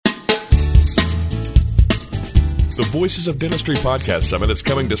The Voices of Dentistry Podcast Summit is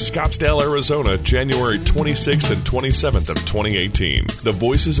coming to Scottsdale, Arizona, January 26th and 27th of 2018. The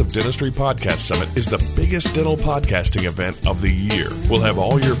Voices of Dentistry Podcast Summit is the biggest dental podcasting event of the year. We'll have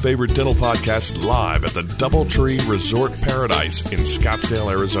all your favorite dental podcasts live at the Doubletree Resort Paradise in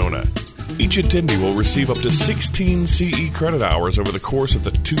Scottsdale, Arizona. Each attendee will receive up to 16 CE credit hours over the course of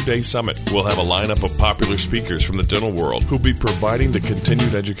the two-day summit. We'll have a lineup of popular speakers from the dental world who'll be providing the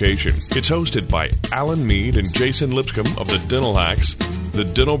continued education. It's hosted by Alan Mead and Jason Lipscomb of the Dental Hacks, the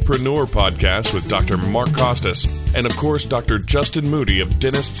Dentalpreneur Podcast with Dr. Mark Costas, and of course Dr. Justin Moody of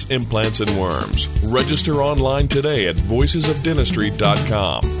Dentists, Implants, and Worms. Register online today at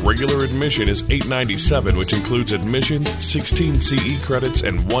voicesofdentistry.com. Regular admission is $897, which includes admission, 16 CE credits,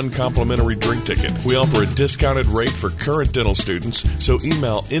 and 1 complimentary drink ticket. We offer a discounted rate for current dental students, so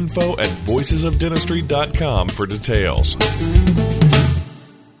email info@voicesofdentistry.com for details.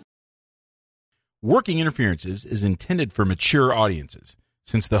 Working Interferences is intended for mature audiences.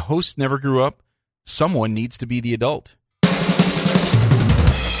 Since the hosts never grew up, someone needs to be the adult.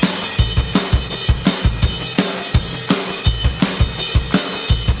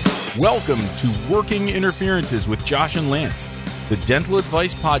 Welcome to Working Interferences with Josh and Lance, the dental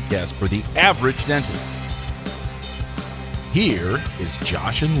advice podcast for the average dentist. Here is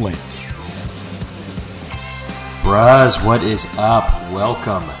Josh and Lance. Bruz, what is up?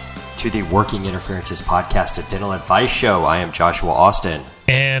 Welcome to the Working Interferences podcast, a dental advice show. I am Joshua Austin.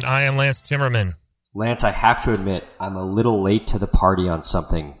 And I am Lance Timmerman. Lance, I have to admit, I'm a little late to the party on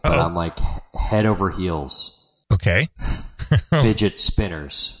something, but I'm like head over heels. Okay. Fidget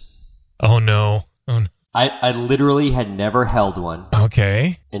spinners. Oh, no. I literally had never held one.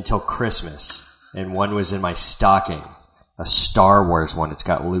 Okay. Until Christmas, and one was in my stocking. A Star Wars one. It's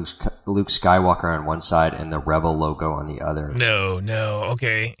got Luke Skywalker on one side and the Rebel logo on the other. No.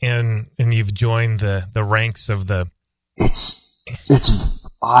 Okay. And you've joined the ranks of the... It's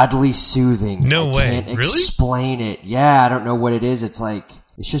oddly soothing. No way. I can't Really? explain it. Yeah, I don't know what it is. It's like,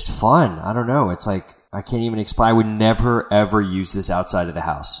 it's just fun. I don't know. It's like, I can't even explain. I would never, ever use this outside of the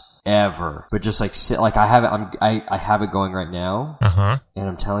house. Ever. But just like, I have it, I have it going right now. Uh-huh. And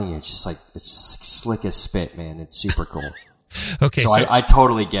I'm telling you, it's just like slick as spit, man. It's super cool. Okay. So I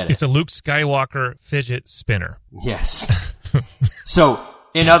totally get it. It's a Luke Skywalker fidget spinner. Yes. So,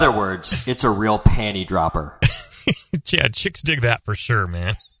 in other words, it's a real panty dropper. Yeah, chicks dig that for sure,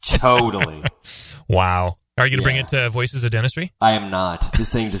 man. Totally. Wow. Are you going to bring it to Voices of Dentistry? I am not.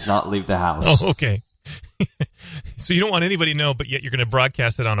 This thing does not leave the house. Oh, okay. So you don't want anybody to know, but yet you're going to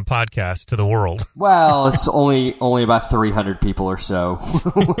broadcast it on a podcast to the world. Well, it's only about 300 people or so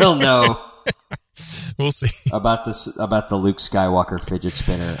will know. We'll see. About the Luke Skywalker fidget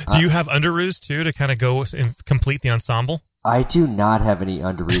spinner. Do you have underoos, too, to kind of go and complete the ensemble? I do not have any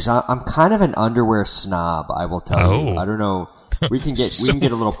underoos. I'm kind of an underwear snob, I will tell you. I don't know. We can get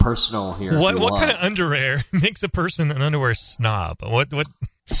a little personal here. What kind of underwear makes a person an underwear snob? What?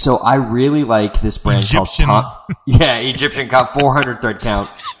 So I really like this brand Egyptian. called Egyptian count, 400 thread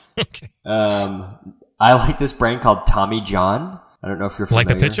count. Okay. I like this brand called Tommy John. I don't know if you're familiar.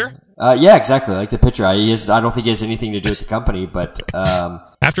 Like the picture? Yeah, exactly. Like the picture. I don't think he has anything to do with the company, but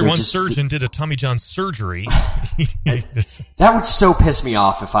after one surgeon did a Tommy John surgery, that would so piss me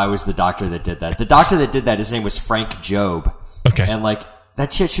off if I was the doctor that did that. The doctor that did that, his name was Frank Jobe. Okay. And like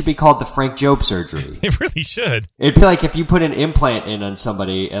that shit should be called the Frank Jobe surgery. It really should. It'd be like if you put an implant in on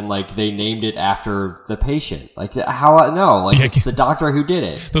somebody and like they named it after the patient. Like it's the doctor who did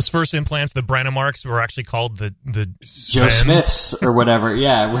it. Those first implants, the Branamarks, were actually called the Joe Smiths or whatever.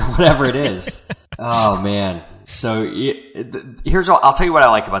 Yeah, whatever it is. Oh man. So I'll tell you what I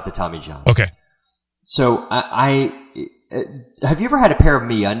like about the Tommy John. Okay. So I have you ever had a pair of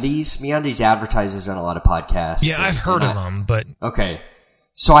MeUndies? MeUndies advertises on a lot of podcasts. Yeah, I've heard of them, but okay.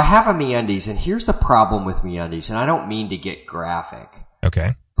 So I have a MeUndies, and here's the problem with MeUndies, and I don't mean to get graphic.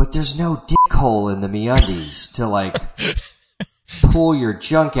 Okay. But there's no dick hole in the MeUndies to like pull your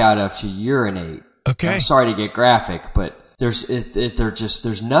junk out of to urinate. Okay. I'm sorry to get graphic, but there's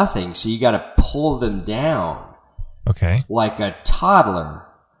nothing, so you got to pull them down. Okay. Like a toddler.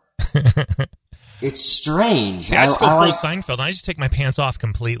 It's strange. See, I just go full Seinfeld, and I just take my pants off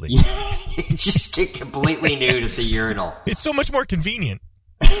completely. You just get completely nude at the urinal. It's so much more convenient.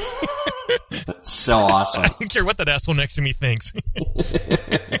 So awesome. I don't care what that asshole next to me thinks.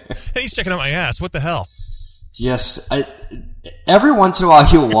 Hey, he's checking out my ass. What the hell? Every once in a while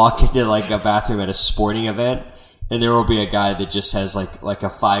you'll walk into like a bathroom at a sporting event, and there will be a guy that just has like a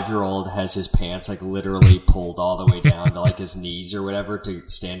 5-year-old has his pants like literally pulled all the way down to like his knees or whatever to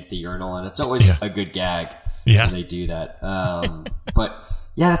stand at the urinal, and it's always a good gag when they do that. But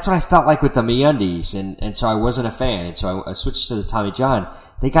Yeah, that's what I felt like with the MeUndies, and so I wasn't a fan, and so I switched to the Tommy John.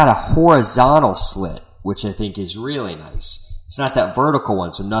 They got a horizontal slit, which I think is really nice. It's not that vertical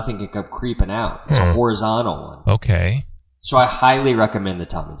one, so nothing can come creeping out. It's a horizontal one. Okay. So I highly recommend the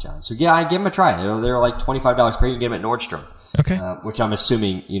Tommy John. So yeah, I give them a try. They're like $25 per. You can get them at Nordstrom. Okay. Which I'm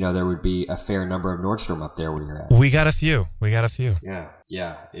assuming, there would be a fair number of Nordstrom up there where you're at. We got a few.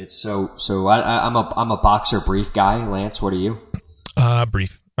 Yeah. It's so I'm a boxer brief guy. Lance, what are you?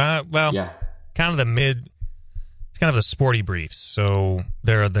 Brief. Kind of the mid. It's kind of the sporty briefs. So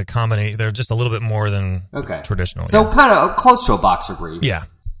they're the combination. They're just a little bit more than traditional. So kind of close to a boxer brief. Yeah.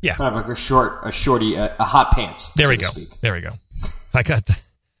 Kind of like a hot pants. There we go. I got that.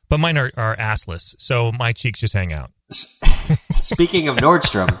 But mine are assless, so my cheeks just hang out. Speaking of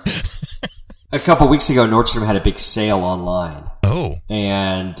Nordstrom, a couple weeks ago, Nordstrom had a big sale online. Oh.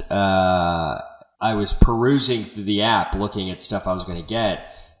 And I was perusing through the app looking at stuff I was going to get,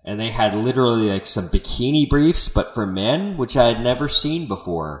 and they had literally like some bikini briefs, but for men, which I had never seen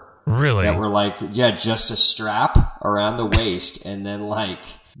before. Really? That were like, just a strap around the waist, and then like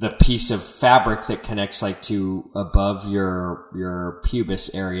the piece of fabric that connects like to above your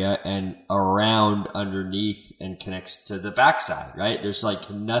pubis area and around underneath and connects to the backside, right? There's like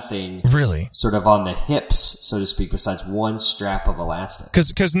nothing really sort of on the hips, so to speak, besides one strap of elastic.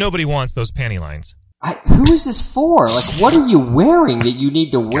 Because nobody wants those panty lines. Who is this for? Like, what are you wearing that you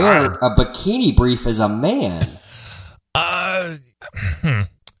need to wear a bikini brief as a man? I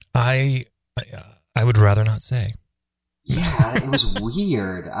would rather not say. Yeah, it was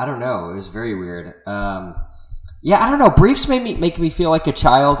weird. I don't know. It was very weird. I don't know. Briefs make me feel like a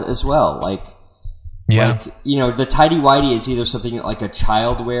child as well. Like, the tighty whitey is either something like a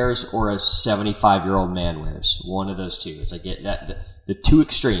child wears or a 75-year-old man wears. One of those two. It's like that. The two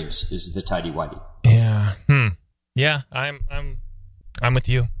extremes is the tighty whitey. Yeah. Yeah. I'm with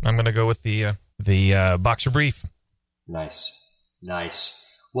you. I'm going to go with the boxer brief. Nice.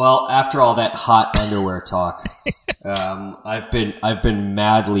 Well, after all that hot underwear talk, I've been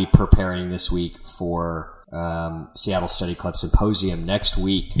madly preparing this week for Seattle Study Club Symposium next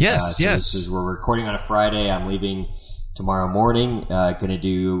week. Yes. This is, we're recording on a Friday. I'm leaving tomorrow morning. Going to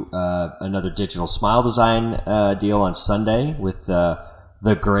do another digital smile design deal on Sunday with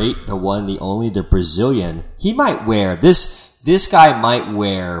the great, the one, the only, the Brazilian. He might wear this. This guy might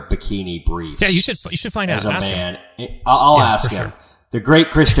wear bikini briefs. Yeah, you should find out. As a man, I'll ask him. Sure. The great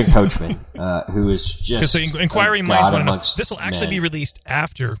Christian Coachman, who is just inquiring minds want to know. This will actually be released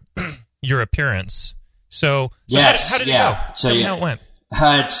after your appearance. So yes, how did it go? So Tell me how it went.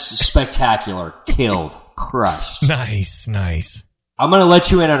 It's spectacular. Killed. Crushed. Nice. I'm going to let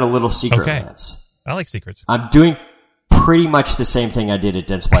you in on a little secret, Lance. I like secrets. I'm doing pretty much the same thing I did at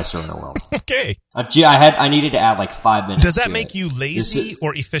Dentsply Sirona World. Okay. I needed to add like 5 minutes. Does that make you lazy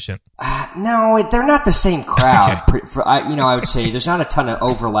or efficient? No, they're not the same crowd. Okay. I would say there's not a ton of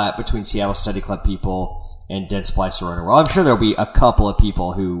overlap between Seattle Study Club people and Dentsply Sirona World. I'm sure there'll be a couple of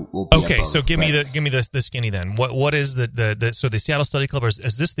people who will be. Okay, so give me the skinny then. What is so the Seattle Study Club,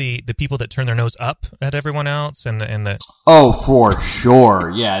 is this the people that turn their nose up at everyone else and the Oh, for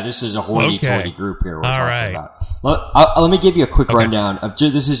sure. Yeah, this is a hoity-toity group here we're talking about. Let me give you a quick rundown of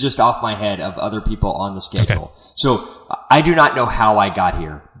this is just off my head of other people on the schedule. Okay. So I do not know how I got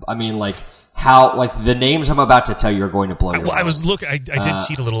here. I mean, the names I'm about to tell you are going to blow your mind. I did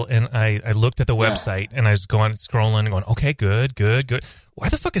cheat a little, and I looked at the website, and I was scrolling, going, okay, good. Why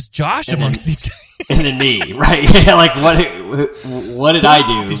the fuck is Josh amongst these guys? And a knee, right? Yeah, like what did I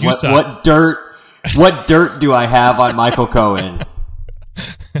do? What dirt do I have on Michael Cohen?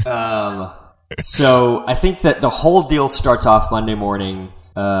 So I think that the whole deal starts off Monday morning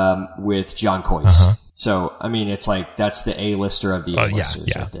with John Kois. Uh-huh. So, I mean, it's like, that's the A-lister of the A-listers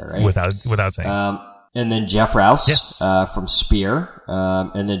right there, right? Without saying. And then Jeff Rouse, from Spear.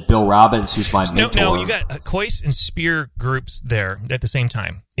 And then Bill Robbins, who's my mentor. No, you got Kois and Spear groups there at the same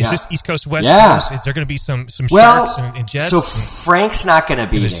time. Is this East Coast, West Coast? Is there going to be some sharks and jets? So Frank's not going to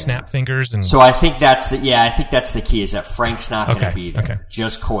be there. Snap fingers and. So I think that's the key, is that Frank's not going to be there. Okay.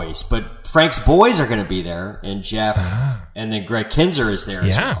 Just Kois. But Frank's boys are going to be there, and Jeff, and then Greg Kinzer is there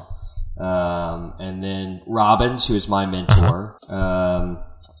as well. And then Robbins, who is my mentor,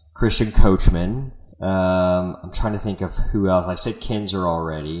 Christian Coachman. I'm trying to think of who else. I said Kinzer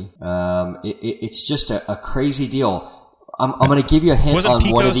already. It's just a crazy deal. I'm going to give you a hint on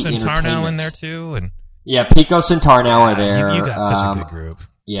one of the entertainments. Wasn't Picos and Tarnow in there too? Yeah, Picos and Tarnow are there. You got such a good group.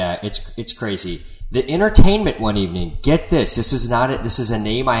 Yeah, it's crazy. The entertainment one evening. Get this. This is a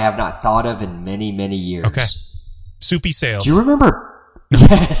name I have not thought of in many, many years. Okay. Soupy Sales. Do you remember?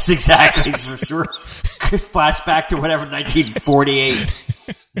 Yes, exactly. Flashback to whatever 1948.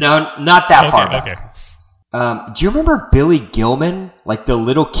 No, not that far back. Okay. Do you remember Billy Gilman, like the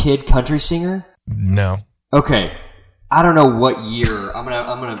little kid country singer? No. Okay. I don't know what year. I'm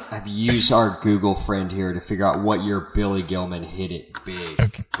gonna have use our Google friend here to figure out what year Billy Gilman hit it big.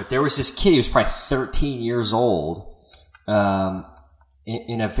 Okay. But there was this kid. He was probably 13 years old.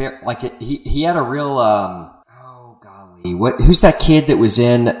 In a very he had a real oh golly, who's that kid that was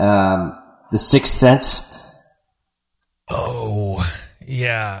in The Sixth Sense? Oh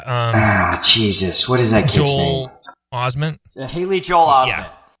yeah. Jesus, what is that kid's name? Joel Osment. Haley Joel Osment. Yeah.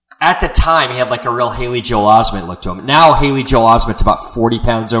 At the time, he had like a real Haley Joel Osment look to him. Now, Haley Joel Osment's about 40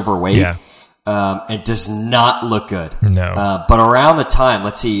 pounds overweight. Yeah. And does not look good. No. But around the time,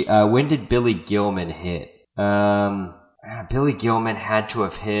 let's see, when did Billy Gilman hit? Billy Gilman had to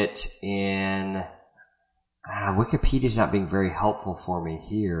have hit in... Wikipedia's not being very helpful for me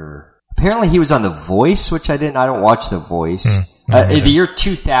here. Apparently, he was on The Voice, which I don't watch The Voice. In the year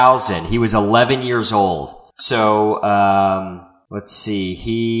 2000, he was 11 years old. So, let's see.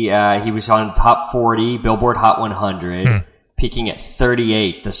 He was on Top 40, Billboard Hot 100, peaking at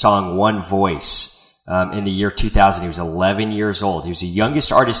 38, the song One Voice, in the year 2000. He was 11 years old. He was the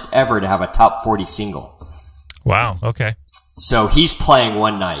youngest artist ever to have a Top 40 single. Wow, okay. So he's playing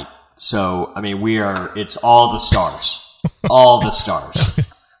one night. So, I mean, it's all the stars. All the stars.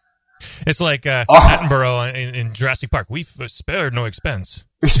 It's like Attenborough in Jurassic Park. We've spared no expense.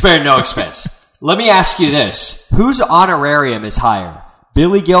 We spared no expense. Let me ask you this. Whose honorarium is higher?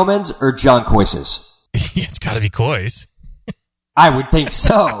 Billy Gilman's or John Coyce's? It's got to be Coyce. I would think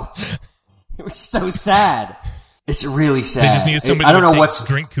so. It was so sad. It's really sad. They just need somebody to take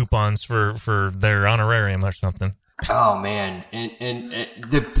drink coupons for their honorarium or something. Oh man. And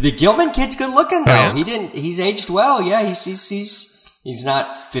the Gilman kid's good looking though. Oh, yeah? He's aged well. Yeah, he's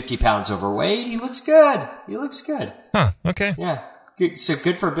not 50 pounds overweight. He looks good. Huh, okay. Yeah. So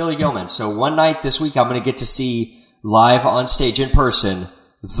good for Billy Gilman. So one night this week, I'm going to get to see live on stage in person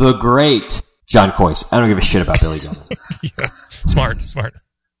the great John Coyce. I don't give a shit about Billy Gilman. Yeah. Smart.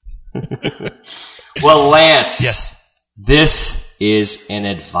 Well, Lance. Yes. This is an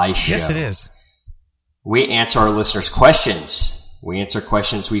advice show. Yes, it is. We answer our listeners' questions. We answer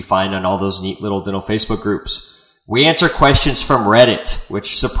questions we find on all those neat little dental Facebook groups. We answer questions from Reddit,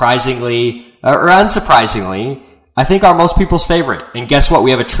 which surprisingly, or unsurprisingly, I think are most people's favorite. And guess what? We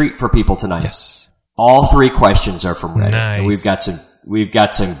have a treat for people tonight. Yes. All 3 questions are from Reddit. Nice. And we've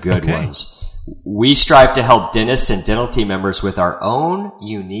got some good ones. We strive to help dentists and dental team members with our own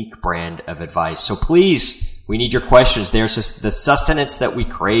unique brand of advice. So please, we need your questions. There's the sustenance that we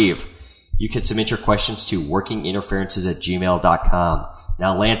crave. You can submit your questions to workinginterferences@gmail.com.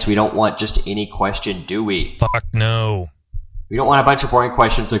 Now, Lance, we don't want just any question, do we? Fuck no. We don't want a bunch of boring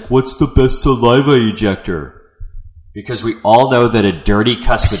questions like, what's the best saliva ejector? Because we all know that a dirty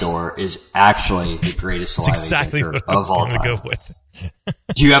cuspidor is actually the greatest saliva ejector of all time. Go with.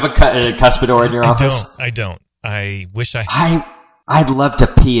 Do you have a cuspidor in your office? I don't. I wish I had. I'd love to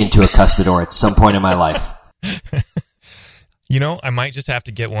pee into a cuspidor at some point in my life. I might just have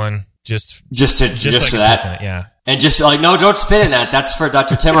to get one just for that. Yeah. And just like, no, don't spit in that. That's for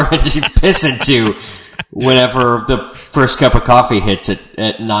Dr. Timmerman to piss into whenever the first cup of coffee hits at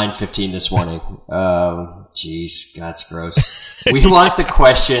 9:15 this morning. Jeez, that's gross. We want the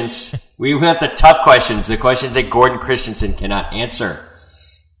questions. We want the tough questions, the questions that Gordon Christensen cannot answer.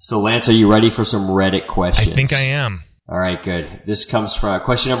 So, Lance, are you ready for some Reddit questions? I think I am. All right, good. This comes from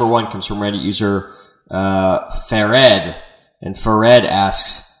question number 1 comes from Reddit user Fared, and Fared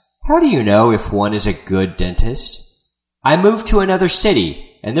asks, "How do you know if one is a good dentist? I moved to another city,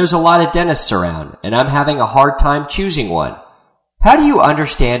 and there's a lot of dentists around, and I'm having a hard time choosing one. How do you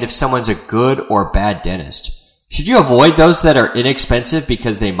understand if someone's a good or bad dentist? Should you avoid those that are inexpensive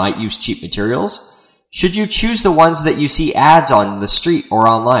because they might use cheap materials? Should you choose the ones that you see ads on the street or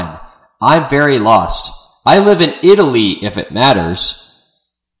online? I'm very lost. I live in Italy if it matters."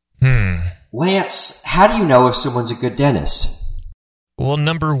 Lance, how do you know if someone's a good dentist? Well,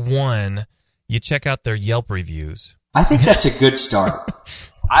 number 1, you check out their Yelp reviews. I think that's a good start.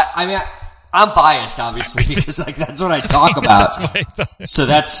 I mean, I'm biased, obviously, because that's what I talk about. So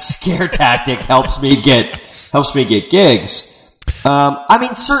that scare tactic helps me get gigs. I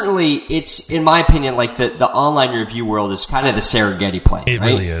mean, certainly, it's, in my opinion, like the online review world is kind of the Serengeti plane. It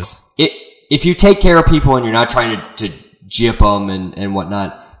really is. If you take care of people and you're not trying to gyp them and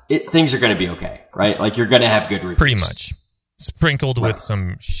whatnot, things are going to be okay, right? Like, you're going to have good reviews. Pretty much. Sprinkled with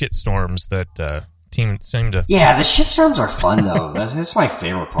some shit storms that seem to... Yeah, the shit storms are fun, though. That's my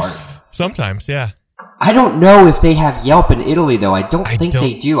favorite part. Sometimes, yeah. I don't know if they have Yelp in Italy, though. I don't think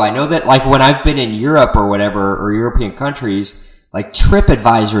they do. I know that, like, when I've been in Europe or whatever, or European countries, Like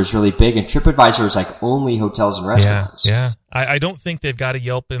TripAdvisor is really big, and TripAdvisor is like only hotels and restaurants. Yeah. I don't think they've got a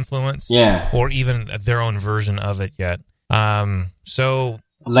Yelp influence. Yeah. Or even their own version of it yet. So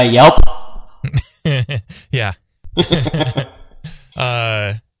Le Yelp. Yeah. The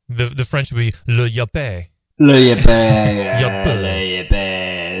French would be Le Yelpe. Le Yelpe. Le Yelpe.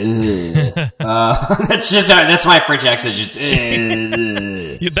 That's my French accent. Just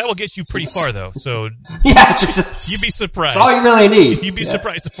that will get you pretty far, though. So yeah, you'd be surprised. That's all you really need. You'd be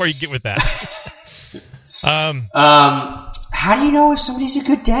surprised before you get with that. How do you know if somebody's a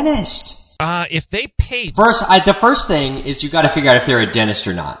good dentist? If they pay the first thing is you got to figure out if they're a dentist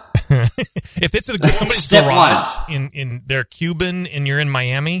or not. If it's somebody's garage in their Cuban and you're in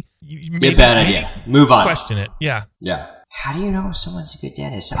Miami, you maybe, bad idea. Move on. Question it. Yeah. How do you know if someone's a good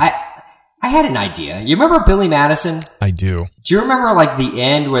dentist? I had an idea. You remember Billy Madison? I do. Do you remember like the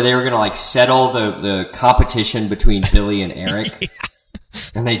end where they were going to like settle the competition between Billy and Eric? Yeah.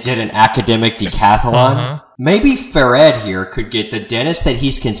 And they did an academic decathlon? Uh-huh. Maybe Farid here could get the dentist that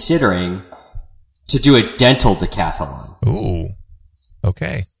he's considering to do a dental decathlon. Ooh.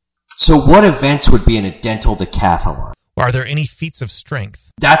 Okay. So what events would be in a dental decathlon? Are there any feats of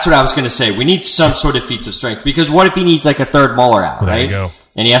strength? That's what I was going to say. We need some sort of feats of strength. Because what if he needs like a third molar out, there right? You go.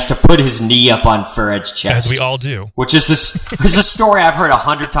 And he has to put his knee up on Farid's chest. As we all do. Which is a story I've heard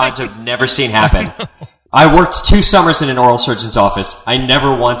 100 times I've never seen happen. I worked 2 summers in an oral surgeon's office. I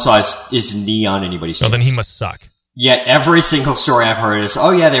never once saw his knee on anybody's chest. So then he must suck. Yet every single story I've heard is,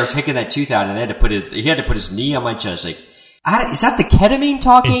 oh yeah, they were taking that tooth out and he had to put his knee on my chest. Like, is that the ketamine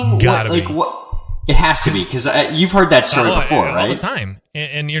talking? It's gotta be. What? It has to be, because you've heard that story before, right? All the time.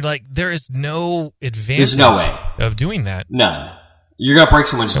 And you're like, there is no advantage There's no way of doing that. None. You're going to break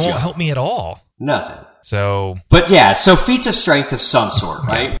someone's jaw. It won't help me at all. Nothing. So. But yeah, so feats of strength of some sort,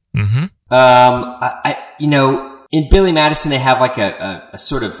 right? Mm-hmm. In Billy Madison, they have like a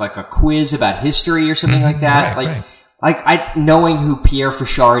sort of like a quiz about history or something like that. Right. Knowing who Pierre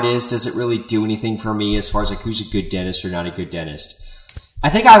Fauchard is, does it really do anything for me as far as like who's a good dentist or not a good dentist? I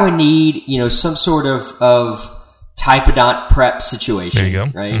think I would need, some sort of typodont prep situation. There you go.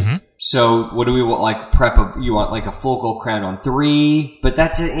 Right? Mm-hmm. So what do we want, like prep? You want like a full gold crown on 3, but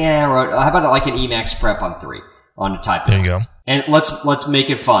that's it. Yeah. How about like an Emax prep on 3 on a typodont? There you go. And let's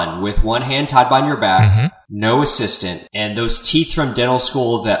make it fun with one hand tied behind your back, no assistant, and those teeth from dental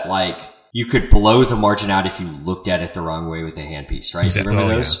school that like you could blow the margin out if you looked at it the wrong way with a handpiece, right? Exactly.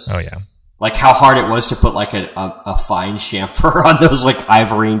 Remember those? Yeah. Oh yeah. Like how hard it was to put like a fine chamfer on those like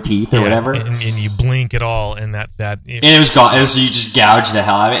ivorine teeth or whatever. And you blink at all and that and it was gone. You just gouged the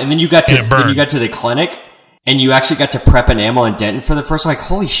hell out of it. And then you got to the clinic and you actually got to prep enamel and dentin for the first time. Like,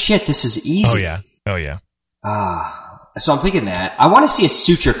 holy shit, this is easy. Oh yeah. So I'm thinking that I want to see a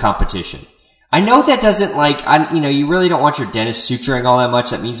suture competition. I know that doesn't you really don't want your dentist suturing all that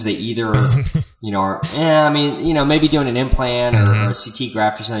much. That means they either, maybe doing an implant or a CT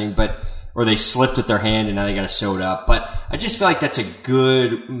graft or something, or they slipped with their hand and now they got to sew it up. But I just feel like that's a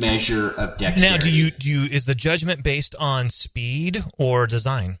good measure of dexterity. Now, is the judgment based on speed or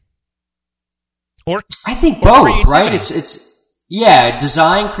design? Or I think both, right? It's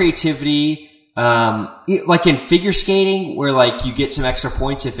design, creativity. Like in figure skating, where like you get some extra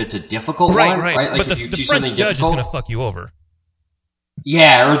points if it's a difficult one, right? Like but if you the do French something judge difficult, is going to fuck you over.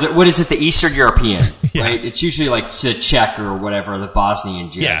 Yeah, or what is it? The Eastern European, yeah. Right? It's usually like the Czech or whatever, the Bosnian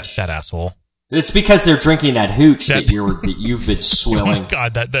judge. Yeah, that asshole. It's because they're drinking that hooch that you've been swilling. Oh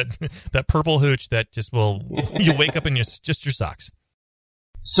God, that purple hooch that just you wake up in just your socks.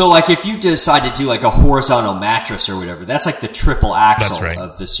 So, like, if you decide to do like a horizontal mattress or whatever, that's like the triple axle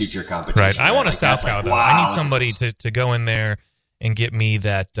of the suture competition. Right. I want a Salchow though. Wow, I need somebody to go in there and get me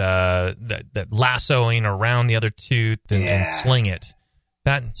that lassoing around the other tooth and sling it.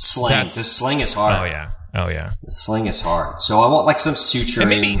 The sling is hard. Oh yeah. The sling is hard. So I want like some suturing.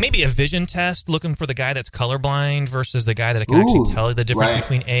 And maybe a vision test, looking for the guy that's colorblind versus the guy that can actually tell the difference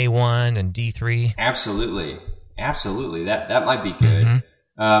between A1 and D3. Absolutely. That might be good. Mm-hmm.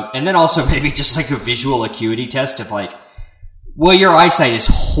 And then also maybe just like a visual acuity test of like, well, your eyesight is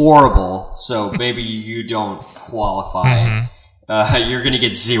horrible, so maybe you don't qualify. Mm-hmm. You're going to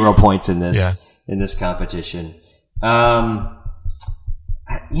get 0 points in this competition.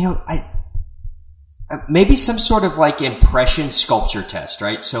 Maybe some sort of like impression sculpture test,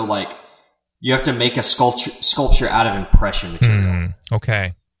 right? So like you have to make a sculpture out of impression material.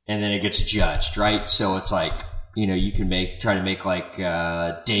 Okay. And then it gets judged, right? So it's like, you can try to make like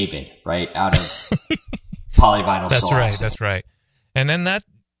David, right, out of polyvinyl silicone. That's right. And then that.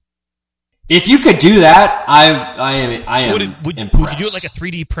 If you could do that, I am impressed. Would you do it like a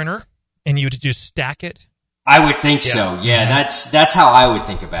 3D printer and you would just stack it I would think so. Yeah, that's how I would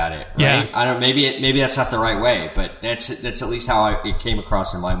think about it. Right? Yeah. I don't. Maybe that's not the right way, but that's at least how it came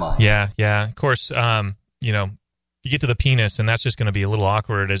across in my mind. Yeah. Of course, you get to the penis, and that's just going to be a little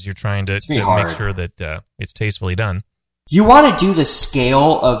awkward as you're trying to make sure that it's tastefully done. You want to do the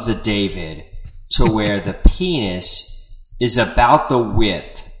scale of the David to where the penis is about the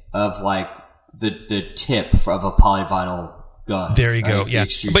width of like the tip of a polyvinyl gun. There you go. Yeah,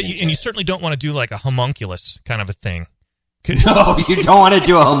 but you certainly don't want to do like a homunculus kind of a thing. No, you don't want to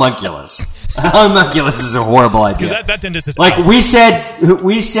do a homunculus. A homunculus is a horrible idea. Because that dentist is like out. We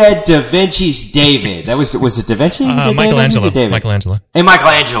said Da Vinci's David. Was it Da Vinci? Michelangelo. And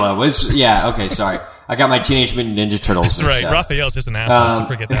Michelangelo was okay. Sorry, I got my Teenage Mutant Ninja Turtles. That's right. Raphael's just an asshole. So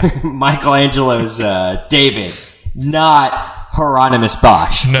forget that. Michelangelo's David, not Hieronymus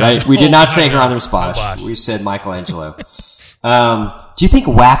Bosch. No, right? We did not say Hieronymus Bosch. We said Michelangelo. Do you think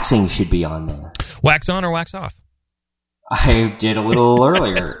waxing should be on there? Wax on or wax off? I did a little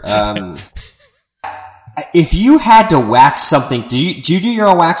earlier. If you had to wax something, do you do your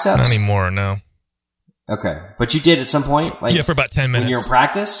own wax ups? Not anymore, no. Okay, but you did at some point, like for about 10 minutes when you were in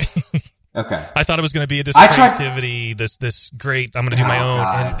practice. Okay, I thought it was going to be this creativity, this great. I'm going to do my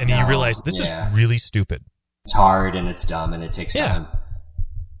own, and you realize this is really stupid. It's hard and it's dumb and it takes time,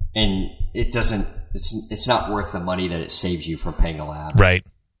 and it doesn't. It's not worth the money that it saves you from paying a lab. Right.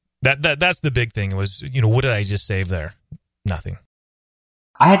 That's the big thing. Was what did I just save there? Nothing.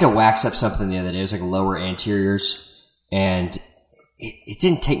 I had to wax up something the other day. It was like lower anteriors, and it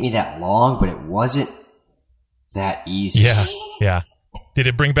didn't take me that long, but it wasn't that easy. Yeah. Did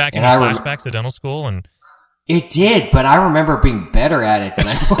it bring back any flashbacks to dental school? And it did, but I remember being better at it than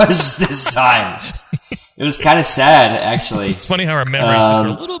I was this time. It was kind of sad, actually. It's funny how our memories are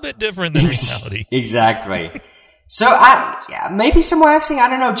a little bit different than reality. Exactly. So maybe some waxing, I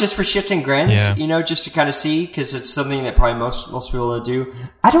don't know, just for shits and grins, just to kind of see, because it's something that probably most people don't do.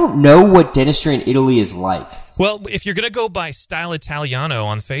 I don't know what dentistry in Italy is like. Well, if you're going to go by Style Italiano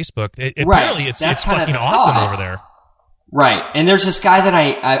on Facebook, apparently it's fucking awesome over there. Right. And there's this guy that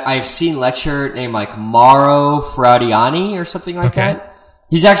I've seen lecture named like Mauro Fraudiani or something like that.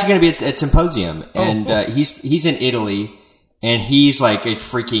 He's actually going to be at Symposium, and cool. He's in Italy. And he's like a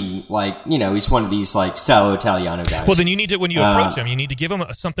freaking, he's one of these like Style Italiano guys. Well, then you need to, when you approach him, you need to give him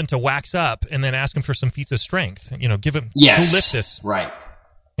something to wax up and then ask him for some feats of strength. Give him, go lift this. Right.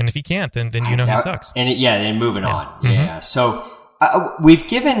 And if he can't, then he sucks. And and moving on. Mm-hmm. Yeah. So we've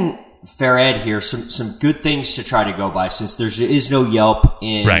given Fair Ed here some good things to try to go by since there is no Yelp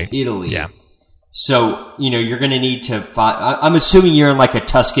in Italy. Yeah. So, you're going to need to find, I'm assuming you're in like a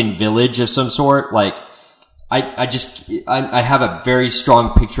Tuscan village of some sort, like, I have a very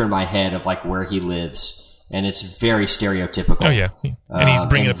strong picture in my head of like where he lives, and it's very stereotypical. Oh yeah, and he's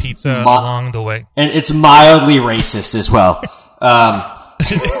bringing a pizza along the way, and it's mildly racist as well.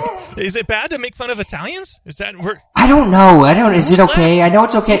 Is it bad to make fun of Italians? Is that I don't know. Is it okay? I know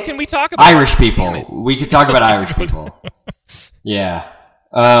it's okay. What can we talk about Irish people? We could talk about Irish people. Yeah.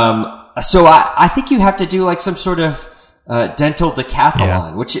 So I think you have to do like some sort of dental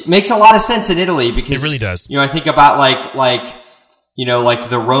decathlon, which makes a lot of sense in Italy because it really does. I think about like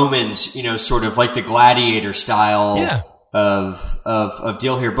the Romans, sort of like the gladiator style of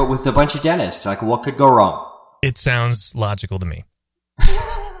deal here, but with a bunch of dentists. Like, what could go wrong? It sounds logical to me.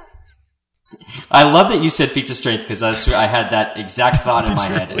 I love that you said feats of strength because I had that exact thought in my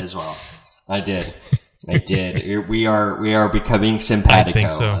head as well. I did. We are becoming simpatico. I think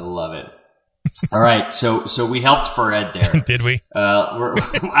so. I love it. All right, so we helped for Ed there. Did we?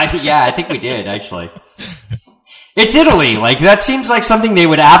 I think we did actually. It's Italy. Like that seems like something they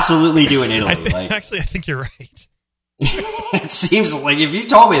would absolutely do in Italy. I think you're right. It seems like if you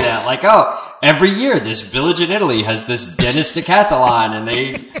told me that, like, every year this village in Italy has this dentist decathlon, and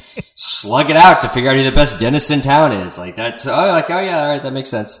they slug it out to figure out who the best dentist in town is. Like that's all right, that makes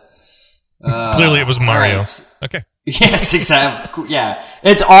sense. Clearly, it was Mario. Right. Okay. Yes, exactly. Yeah,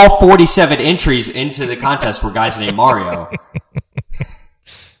 it's all 47 entries into the contest were guys named Mario.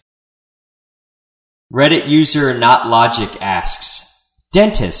 Reddit user Not Logic asks,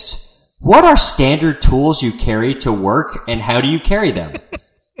 Dentist, what are standard tools you carry to work and how do you carry them?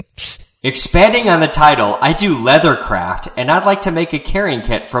 Expanding on the title, I do leather craft and I'd like to make a carrying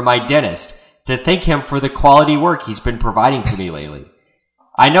kit for my dentist to thank him for the quality work he's been providing to me lately.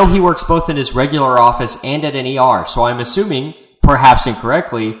 I know he works both in his regular office and at an ER, so I'm assuming, perhaps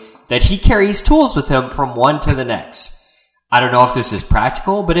incorrectly, that he carries tools with him from one to the next. I don't know if this is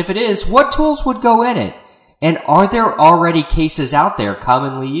practical, but if it is, what tools would go in it? And are there already cases out there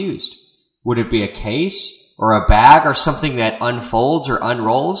commonly used? Would it be a case or a bag or something that unfolds or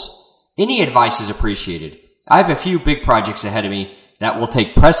unrolls? Any advice is appreciated. I have a few big projects ahead of me that will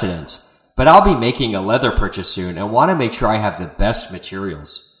take precedence, but I'll be making a leather purchase soon and want to make sure I have the best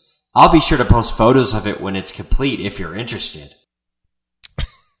materials. I'll be sure to post photos of it when it's complete if you're interested.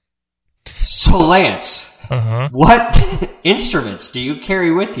 So, Lance, what instruments do you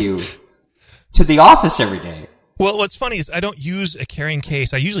carry with you to the office every day? Well, what's funny is I don't use a carrying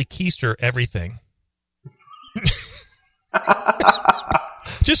case. I usually keister everything.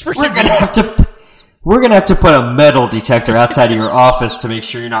 Just for we're gonna have to put a metal detector outside of your office to make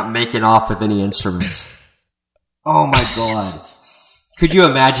sure you're not making off with any instruments. Oh my god! Could you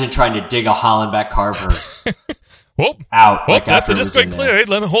imagine trying to dig a Hollenbeck Carver out? Like that's just quite clear.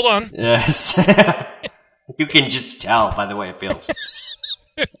 Let me hold on. Yes, you can just tell by the way it feels.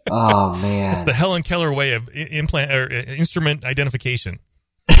 Oh man, it's the Helen Keller way of implant or instrument identification.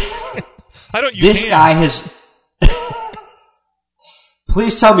 I don't use this hands. Guy has.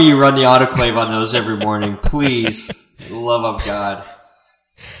 Please tell me you run the autoclave on those every morning. Please. For the love of God.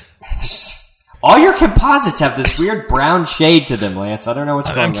 All your composites have this weird brown shade to them, Lance. I don't know what's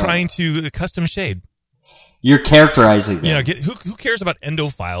going on. I'm trying to custom shade. You're characterizing them. You know, who cares about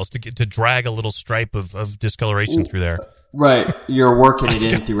endophiles to drag a little stripe of discoloration through there? Right. You're working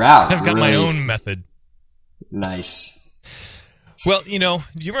it in throughout. I've got my own method. Nice. Well, you know,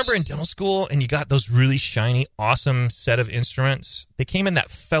 do you remember in dental school and you got those really shiny, awesome set of instruments? They came in that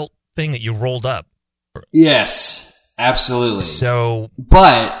felt thing that you rolled up. Yes, absolutely.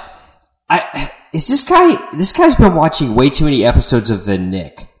 But this guy's been watching way too many episodes of The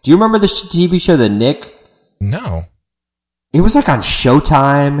Nick. Do you remember the TV show The Nick? No. It was like on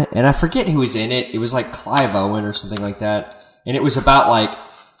Showtime, and I forget who was in it. It was like Clive Owen or something like that. And it was about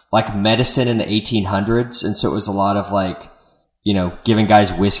like medicine in the 1800s, and so it was a lot of like, you know, giving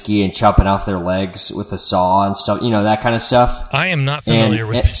guys whiskey and chopping off their legs with a saw and stuff, you know, that kind of stuff. I am not familiar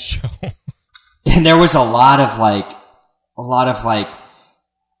with this show. And there was a lot of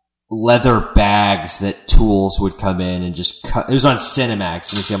leather bags that tools would come in and just cut. It was on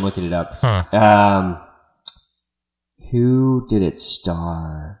Cinemax. Let me see, I'm looking it up. Who did it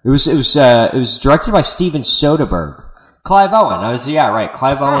star? It was directed by Steven Soderbergh. Clive Owen.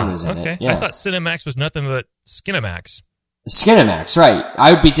 Clive Owen was in it. Yeah. I thought Cinemax was nothing but Skinemax. Skinemax, right.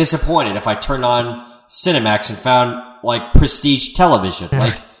 I would be disappointed if I turned on Cinemax and found, like, prestige television.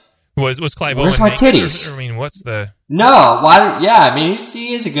 Like, was Clive Owen where's my titties? I mean, what's the... No, why? Yeah, I mean,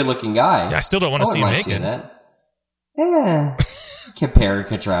 he is a good-looking guy. Yeah, I still don't want to see him naked. That. Yeah. Compare and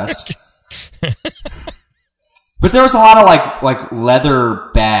contrast. But there was a lot of, like leather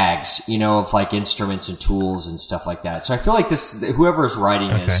bags, you know, of, like, instruments and tools and stuff like that. So I feel like whoever is writing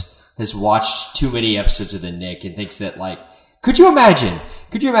this has watched too many episodes of The Nick and thinks that, like, Could you imagine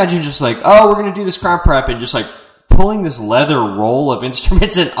just like, oh, we're going to do this crown prep and just like pulling this leather roll of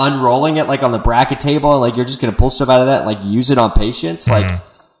instruments and unrolling it like on the bracket table and like you're just going to pull stuff out of that and like use it on patients? Like,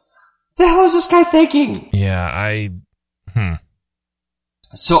 the hell is this guy thinking? Yeah,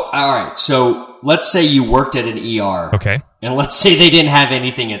 So, alright, so let's say you worked at an ER. Okay. And let's say they didn't have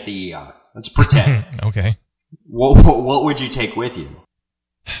anything at the ER. Let's pretend. Okay. What would you take with you?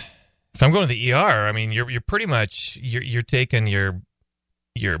 If I'm going to the ER, I mean, you're pretty much you're taking your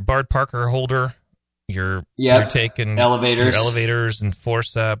Bard Parker holder, you're taking elevators and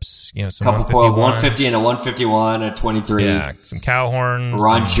forceps, you know, some couple 150 and a 151, a 23, some cow horns,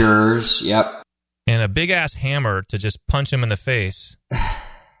 Rogers, and a big ass hammer to just punch him in the face.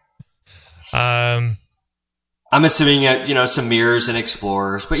 I'm assuming you know, some mirrors and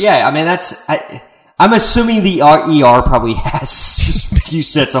explorers, but yeah, I mean I'm assuming the ER probably has a few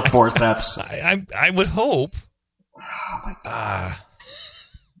sets of forceps. I would hope. Oh my god!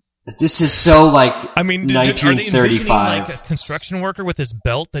 This is so like, I mean, 1935. Are they envisioning like a construction worker with his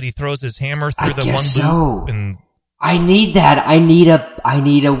belt that he throws his hammer through the one loop? And I need that. I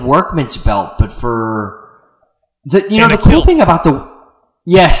need a workman's belt, but for the cool thing about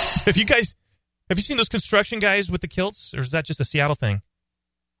yes. Have you seen those construction guys with the kilts, or is that just a Seattle thing?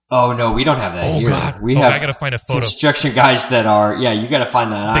 Oh no, we don't have that here. God. I gotta find a photo. Construction guys that are, you gotta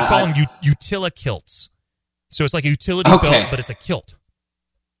find that. They call them utila kilts. So it's like a utility belt, but it's a kilt.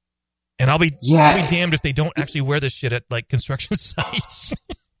 And I'll be damned if they don't actually wear this shit at like construction sites.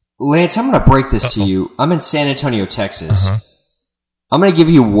 Lance, I'm gonna break this to you. I'm in San Antonio, Texas. I'm gonna give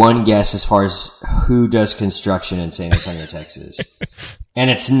you one guess as far as who does construction in San Antonio, Texas. And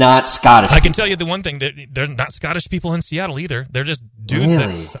it's not Scottish. I can tell you the one thing, that they're not Scottish people in Seattle either. They're just dudes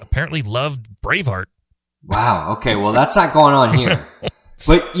that apparently loved Braveheart. Wow. Okay. Well, that's not going on here.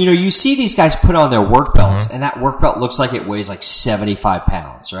 But, you know, you see these guys put on their work belts, and that work belt looks like it weighs like 75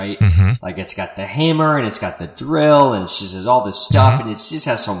 pounds, right? Like it's got the hammer, and it's got the drill, and she says all this stuff, and it just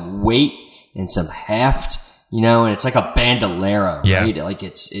has some weight and some heft. and it's like a bandolero, right? Like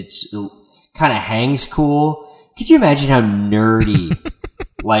it's kind of hangs cool. Could you imagine how nerdy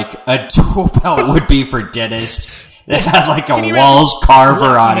like a tool belt would be for dentists? That had like a Walls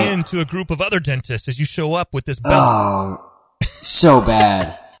carver on it. Into a group of other dentists as you show up with this belt. Oh, so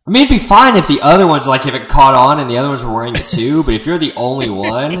bad. I mean, it'd be fine if the other ones, like if it caught on and the other ones were wearing it too, but if you're the only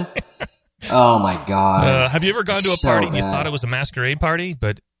one, oh my God. Have you ever gone to a party and you thought it was a masquerade party,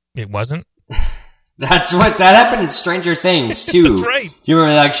 but it wasn't? That happened in Stranger Things too. That's right. You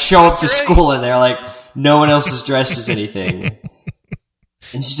remember, they like show up to school and they're like, no one else is dressed as anything.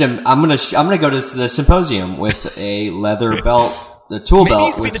 And I'm gonna go to the symposium with a leather belt, the tool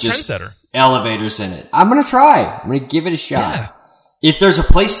belt with just elevators in it. I'm gonna try. I'm gonna give it a shot. Yeah. If there's a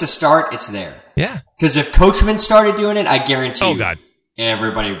place to start, it's there. Yeah. Because if Coachman started doing it, I guarantee you, God,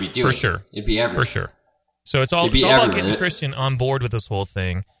 everybody would be doing it. For sure. It'd be everywhere. For sure. So it's all about getting Christian on board with this whole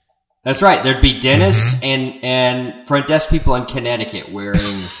thing. That's right. There'd be dentists and front desk people in Connecticut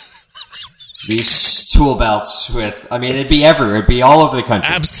wearing these tool belts it'd be everywhere. It'd be all over the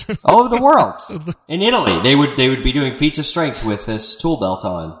country. Absolutely. All over the world. Absolutely. In Italy, they would be doing feats of strength with this tool belt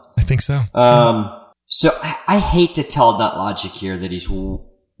on. I think so. So I hate to tell NutLogic here that he's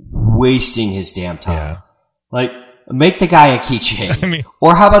wasting his damn time. Yeah. Like, make the guy a keychain.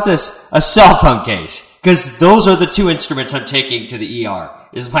 Or how about this? A cell phone case. Because those are the two instruments I'm taking to the ER.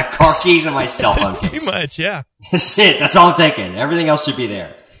 Is my car keys and my cell phone case. Pretty much, yeah. That's it. That's all I'm taking. Everything else should be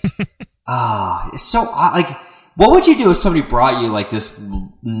there. It's so like, what would you do if somebody brought you like this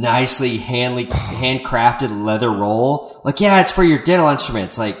nicely handcrafted leather roll? Like, yeah, it's for your dental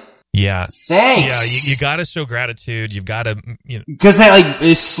instruments. Like, yeah, thanks. Yeah, you got to show gratitude. You've got to, because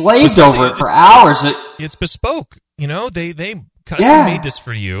they slaved over it for hours. It's bespoke. They custom made this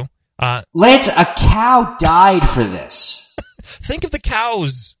for you. Lance, a cow died for this. Think of the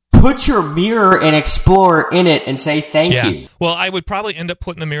cows. Put your Mirror and Explorer in it and say thank you. Well, I would probably end up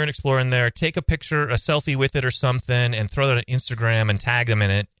putting the Mirror and Explorer in there, take a picture, a selfie with it or something, and throw it on Instagram and tag them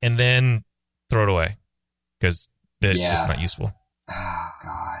in it, and then throw it away because it's just not useful. Oh,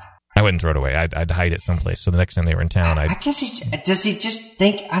 God. I wouldn't throw it away. I'd hide it someplace. So the next time they were in town, I guess does he just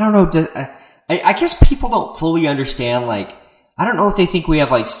think, I don't know, I guess people don't fully understand, like, I don't know if they think we have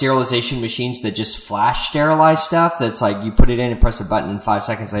like sterilization machines that just flash sterilize stuff. That's like you put it in and press a button and 5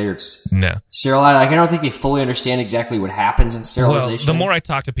 seconds later it's sterilized. Like, I don't think they fully understand exactly what happens in sterilization. Well, the more I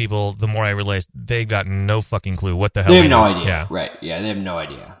talk to people, the more I realize they've got no fucking clue what the hell they have no idea. Yeah. Right. Yeah, they have no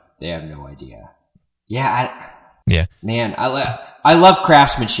idea. Yeah, man, I love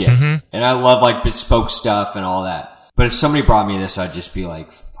craftsmanship and I love like bespoke stuff and all that. But if somebody brought me this, I'd just be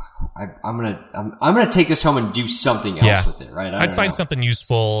like, I'm gonna take this home and do something else with it, right? I'd find something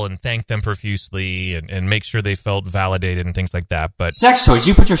useful and thank them profusely and make sure they felt validated and things like that. But sex toys,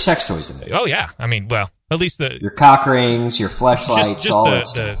 you put your sex toys in it. Oh yeah, I mean, well, at least your cock rings, your fleshlights, all that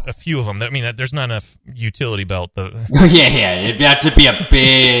stuff. A few of them. I mean, there's not enough utility belt. Yeah, it'd have to be a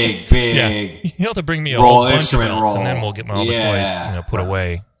big. You have to bring me a whole bunch of belts, roll. And then we'll get all the toys, put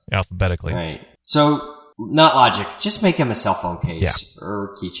away alphabetically. Right. So. NutLogic, just make him a cell phone case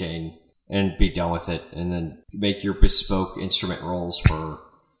or keychain and be done with it, and then make your bespoke instrument rolls for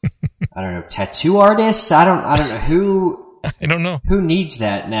I don't know, tattoo artists. I don't know who. I don't know who needs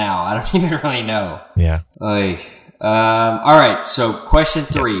that now. I don't even really know. Yeah. All right. So question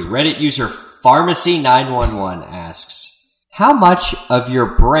 3, Reddit user Pharmacy911 asks, how much of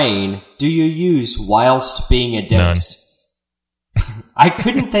your brain do you use whilst being a dentist? None. I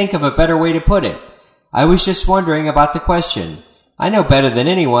couldn't think of a better way to put it. I was just wondering about the question. I know better than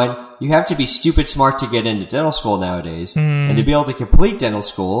anyone, you have to be stupid smart to get into dental school nowadays, and to be able to complete dental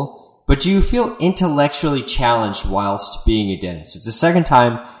school, but do you feel intellectually challenged whilst being a dentist? It's the second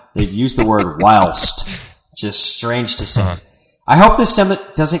time they've used the word whilst. Just strange to say. I hope this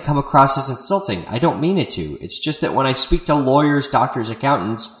doesn't come across as insulting. I don't mean it to. It's just that when I speak to lawyers, doctors,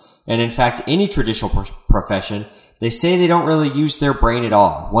 accountants, and in fact any traditional profession, they say they don't really use their brain at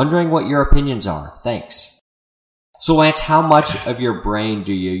all. Wondering what your opinions are. Thanks. So Lance, how much of your brain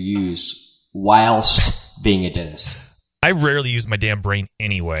do you use whilst being a dentist? I rarely use my damn brain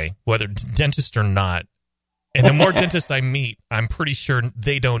anyway, whether dentist or not. And the more dentists I meet, I'm pretty sure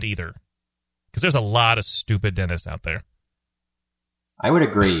they don't either. Because there's a lot of stupid dentists out there. I would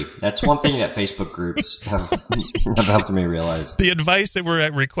agree. That's one thing that Facebook groups have helped me realize. The advice that we're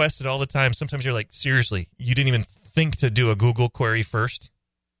requested all the time, sometimes you're like, seriously, you didn't even think to do a Google query first?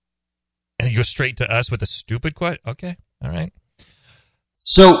 And you go straight to us with a stupid question? Okay, all right.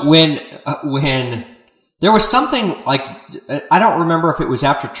 So when there was something like, I don't remember if it was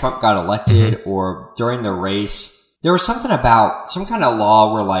after Trump got elected or during the race, There was something about some kind of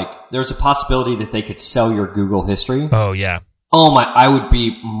law where like there's a possibility that they could sell your Google history. Oh yeah. Oh my! I would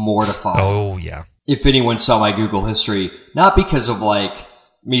be mortified. Oh yeah. If anyone saw my Google history, not because of like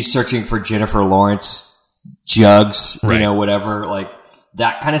me searching for Jennifer Lawrence jugs, right. Whatever, like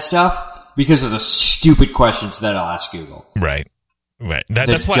that kind of stuff, because of the stupid questions that I'll ask Google. Right.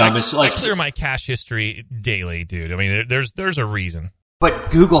 That's why I clear my cache history daily, dude. I mean, there's a reason.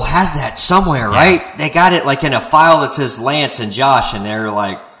 But Google has that somewhere, right? They got it like in a file that says Lance and Josh, and they're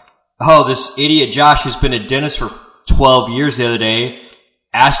like, oh, this idiot Josh who's been a dentist for 12 years the other day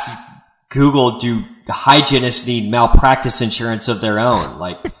asked Google, do hygienists need malpractice insurance of their own?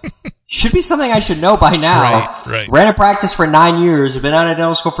 Like, should be something I should know by now. Right. Ran a practice for 9 years, been out of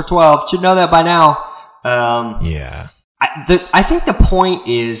dental school for 12. Should know that by now. Yeah. I think the point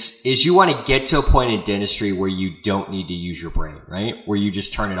is you want to get to a point in dentistry where you don't need to use your brain, right? Where you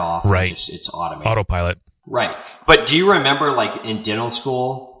just turn it off. Right. It's automated. Autopilot. Right. But do you remember like in dental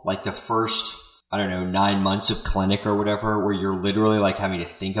school, like the first, 9 months of clinic or whatever, where you're literally like having to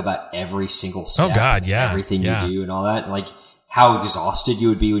think about every single step. Oh God, yeah. Everything you do and all that. And like how exhausted you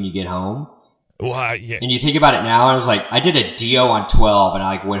would be when you get home. Well, yeah. And you think about it now, and I was like, I did a DO on 12 and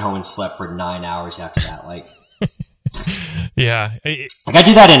I like went home and slept for 9 hours after that. Like, yeah. Like I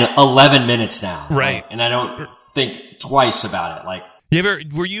do that in 11 minutes now. Right. And I don't think twice about it. Like,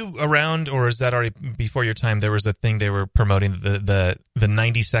 were you around, or is that already before your time? There was a thing they were promoting, the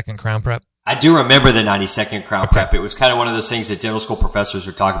 90-second crown prep. I do remember the 90-second crown prep. It was kind of one of those things that dental school professors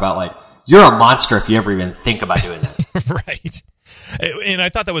would talk about, like, you're a monster if you ever even think about doing that. Right. And I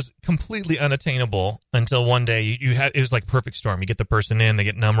thought that was completely unattainable until one day it was like perfect storm. You get the person in, they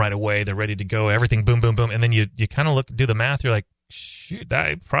get numb right away, they're ready to go, everything boom, boom, boom. And then you kind of do the math, you're like, shoot,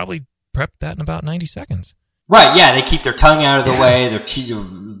 I probably prepped that in about 90 seconds. Right, yeah, they keep their tongue out of the way, their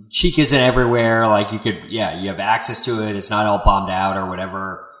cheek isn't everywhere, like you have access to it, it's not all bombed out or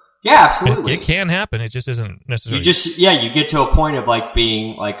whatever. Yeah, absolutely. It can happen. It just isn't necessarily. You get to a point of like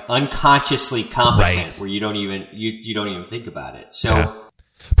being like unconsciously competent, right, where you don't even think about it. So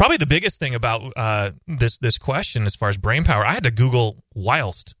probably the biggest thing about this question as far as brain power, I had to Google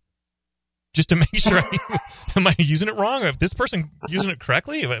whilst just to make sure am I using it wrong, or if this person using it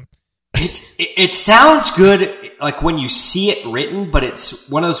correctly. It sounds good like when you see it written, but it's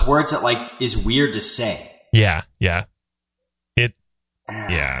one of those words that like is weird to say. Yeah.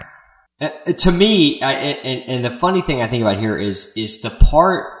 To me, and the funny thing I think about here is the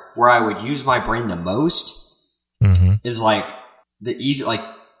part where I would use my brain the most is like the easy, like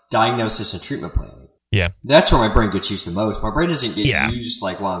diagnosis and treatment planning. Yeah. That's where my brain gets used the most. My brain doesn't get used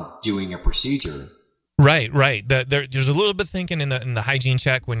like while I'm doing a procedure. Right. There's a little bit thinking in the hygiene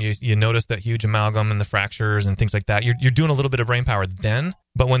check when you notice that huge amalgam and the fractures and things like that. You're doing a little bit of brain power then,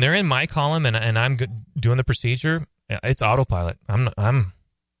 but when they're in my column and I'm doing the procedure, it's autopilot. I'm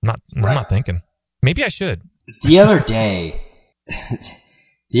not thinking. Maybe I should. The other day,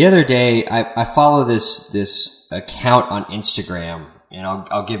 I follow this account on Instagram, and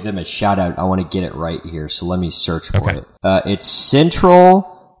I'll give them a shout out. I want to get it right here, so let me search for it. It's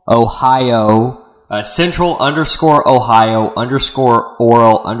Central Ohio,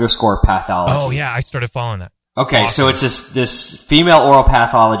 Central_Ohio_oral_pathology. Oh yeah, I started following that. Okay, awesome. So it's this female oral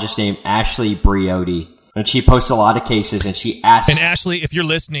pathologist named Ashley Briotti. And she posts a lot of cases, and she asks. And Ashley, if you're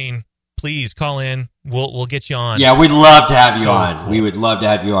listening, please call in. We'll get you on. Yeah, we'd love to have you on. Cool. We would love to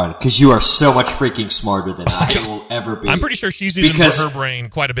have you on because you are so much freaking smarter than I will ever be. I'm pretty sure she's using her brain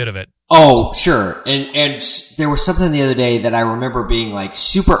quite a bit of it. Oh, sure. And there was something the other day that I remember being like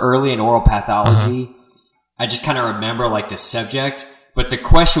super early in oral pathology. I just kind of remember like the subject, but the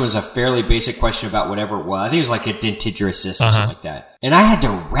question was a fairly basic question about whatever it was. I think it was like a dentidura cyst or something like that. And I had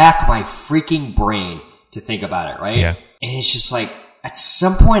to rack my freaking brain to think about it, right? Yeah. And it's just like, at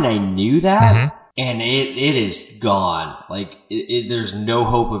some point I knew that, and it is gone. Like, there's no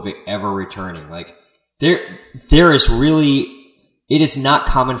hope of it ever returning. Like, there is really, it is not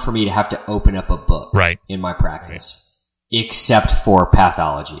common for me to have to open up a book in my practice, except for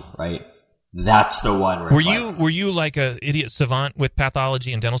pathology, right? That's the one where were you like a idiot savant with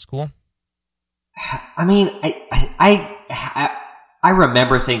pathology in dental school? I mean, I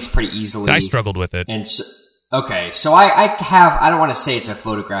remember things pretty easily. I struggled with it. And so I don't want to say it's a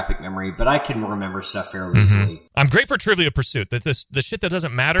photographic memory, but I can remember stuff fairly easily. I'm great for Trivia Pursuit. The shit that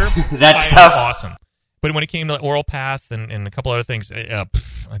doesn't matter, that's tough. Awesome. But when it came to oral path and a couple other things, I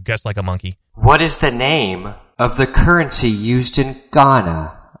guess like a monkey. What is the name of the currency used in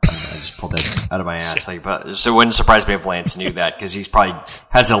Ghana? I just pulled it out of my ass. So it wouldn't surprise me if Lance knew that because he's probably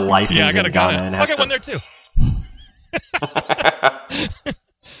has a license in Ghana. And I got one there too.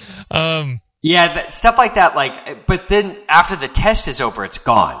 Yeah, stuff like that. Like, but then after the test is over, it's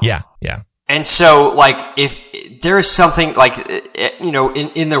gone. Yeah. And so, like, if there is something like,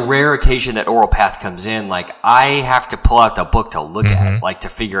 in the rare occasion that oral path comes in, like, I have to pull out the book to look at it, like, to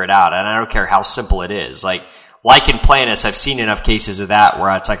figure it out. And I don't care how simple it is. Like in Planus, I've seen enough cases of that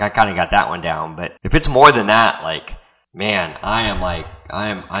where it's like, I kind of got that one down. But if it's more than that, like, man, I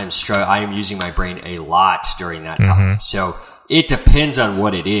am using my brain a lot during that time. So it depends on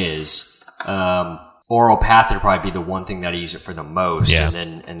what it is. Oral path would probably be the one thing that I use it for the most. Yeah.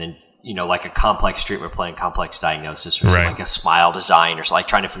 And then, like a complex treatment plan, complex diagnosis, or something like a smile design, or like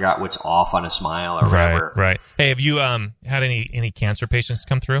trying to figure out what's off on a smile or whatever. Right. Hey, have you had any cancer patients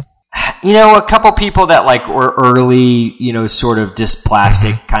come through? A couple people that like were early, sort of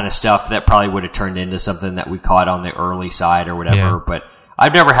dysplastic kind of stuff that probably would have turned into something that we caught on the early side or whatever. Yeah. But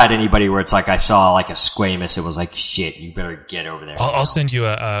I've never had anybody where it's like I saw like a squamous. It was like, shit, you better get over there. I'll send you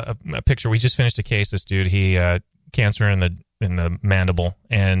a picture. We just finished a case. This dude, he cancer in the mandible,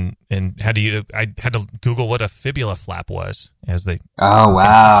 and I had to Google what a fibula flap was as they took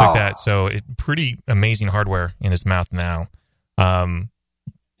that. So pretty amazing hardware in his mouth now. And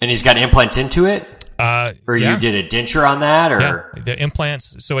he's got implants into it? You did a denture on that? Or the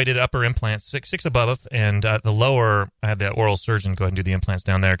implants. So I did upper implants, six above, and the lower, I had the oral surgeon go ahead and do the implants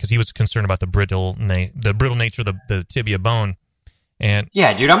down there because he was concerned about the brittle nature of the tibia bone. And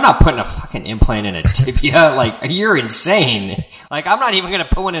yeah, dude, I'm not putting a fucking implant in a tibia. Like, you're insane. Like, I'm not even going to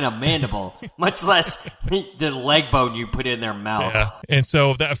put one in a mandible, much less the leg bone you put in their mouth. Yeah. And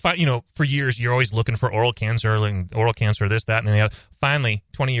so, for years, you're always looking for oral cancer, this, that, and the other. Finally,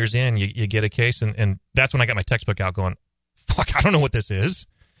 20 years in, you get a case, and that's when I got my textbook out going, fuck, I don't know what this is.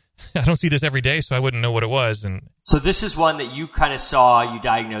 I don't see this every day, so I wouldn't know what it was. And so this is one that you kind of saw, you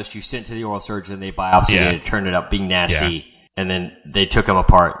diagnosed, you sent to the oral surgeon, they biopsied it, turned it up, being nasty. Yeah. And then they took him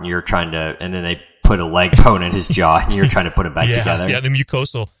apart, and then they put a leg bone in his jaw, and you're trying to put it back together. Yeah, the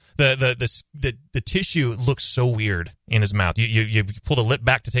mucosal, the tissue looks so weird in his mouth. You pull the lip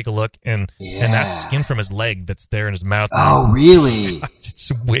back to take a look, and that skin from his leg that's there in his mouth. Oh, really? It's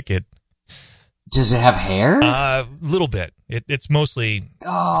wicked. Does it have hair? A little bit. It's mostly.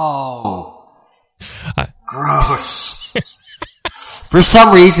 Oh, gross. For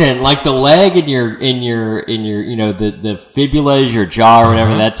some reason, like the leg in your the fibula is your jaw or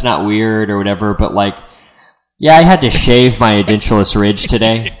whatever, that's not weird or whatever, but like, yeah, I had to shave my edentulous ridge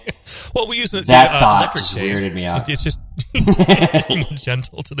today. Well, we use that thought just shave. Weirded me out. It's just more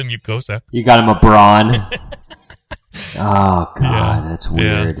gentle to the mucosa. You got him a brawn. Oh God, that's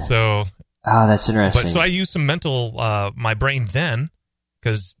weird. Yeah, so. Oh, that's interesting. So I used some my brain then,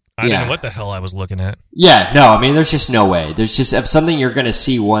 because I didn't know what the hell I was looking at. Yeah, no, I mean, there's just no way. There's just something you're going to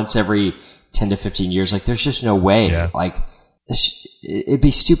see once every 10 to 15 years. Like, there's just no way. Yeah. Like, it'd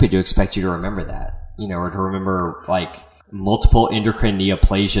be stupid to expect you to remember that, or to remember, like, multiple endocrine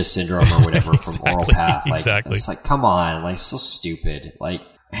neoplasia syndrome or whatever from oral path. Like, exactly. It's like, come on, like, so stupid. Like,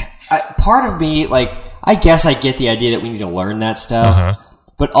 part of me, like, I guess I get the idea that we need to learn that stuff.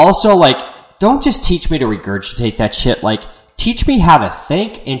 But also, like, don't just teach me to regurgitate that shit. Like, teach me how to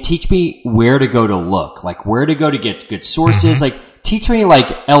think and teach me where to go to look, like where to go to get good sources. Like, teach me like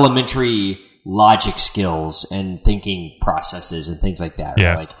elementary logic skills and thinking processes and things like that.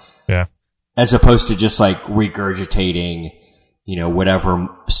 Yeah. Right? Like, as opposed to just like regurgitating, whatever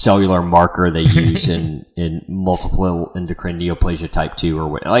cellular marker they use in multiple endocrine neoplasia type 2 or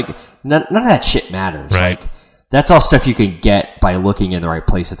what. Like, none of that shit matters. Right. Like, that's all stuff you can get by looking in the right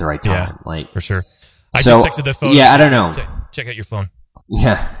place at the right time. Yeah, like, for sure. I just texted the phone. Yeah, I don't know. Check out your phone.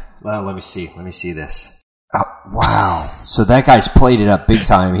 Yeah. Well, let me see this. Oh, wow. So that guy's played it up big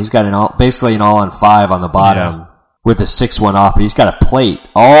time. He's got basically an all-on-5 on the bottom with a 6-1 off, but he's got a plate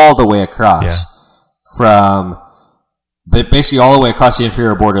all the way across from, but basically all the way across the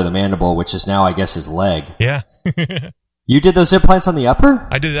inferior border of the mandible, which is now, I guess, his leg. Yeah. You did those implants on the upper?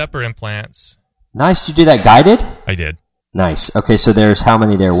 I did the upper implants. Nice. Did you do that guided? I did. Nice. Okay, so there's how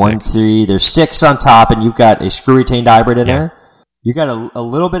many there? 1, 3. There's 6 on top, and you've got a screw-retained hybrid in there? You got a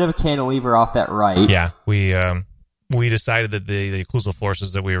little bit of a cantilever off that right. Yeah, we decided that the occlusal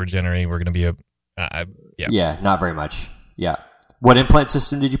forces that we were generating were going to be Yeah, not very much. Yeah. What implant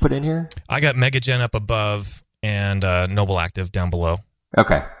system did you put in here? I got Megagen up above and Noble Active down below.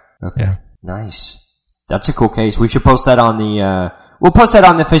 Okay. Yeah. Nice. That's a cool case. We should post that on the... We'll post that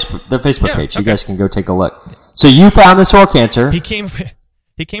on the Facebook page. You guys can go take a look. So you found this oral cancer. He came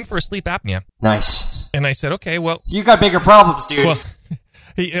for a sleep apnea. Nice. And I said, okay, well... You got bigger problems, dude.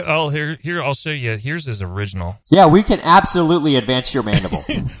 Well, here, I'll show you. Here's his original. Yeah, we can absolutely advance your mandible.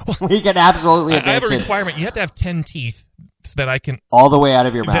 We can absolutely advance it. I have a requirement. You have to have 10 teeth so that I can all the way out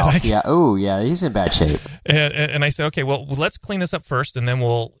of your mouth. Yeah. Oh, yeah. He's in bad shape. And I said, okay, well, let's clean this up first, and then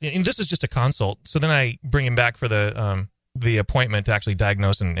and this is just a consult. So then I bring him back for the appointment to actually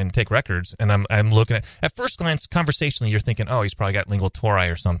diagnose and take records. And I'm looking at first glance, conversationally, you're thinking, oh, he's probably got lingual tori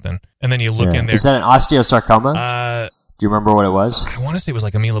or something. And then you look in there. Is that an osteosarcoma? Do you remember what it was? I want to say it was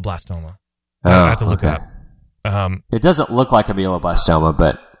like ameloblastoma. I have to look it up. It doesn't look like ameloblastoma,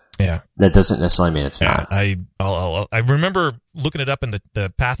 but yeah, that doesn't necessarily mean it's not. I remember looking it up in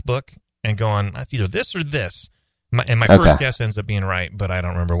the path book and going, that's either this or this. My first guess ends up being right, but I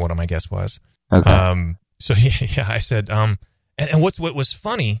don't remember what my guess was. Okay. So yeah, I said, and what was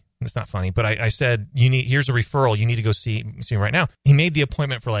funny, it's not funny, but I said, here's a referral, you need to go see right now. He made the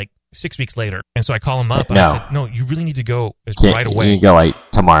appointment for like 6 weeks later. And so I call him up and I said, no, you really need to go right away. You can go like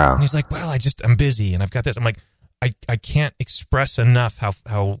tomorrow. And he's like, well, I'm busy and I've got this. I'm like, I can't express enough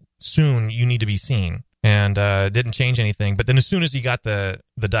how soon you need to be seen. And didn't change anything. But then as soon as he got the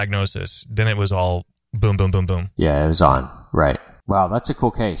diagnosis, then it was all boom, boom, boom, boom. Yeah, it was on. Right. Wow, that's a cool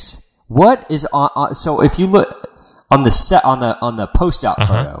case. What is on? So if you look on the post out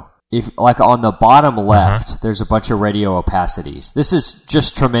photo, if like on the bottom left, there's a bunch of radio opacities. This is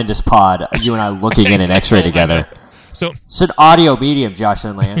just tremendous pod. You and I looking in an X-ray together. So it's an audio medium, Josh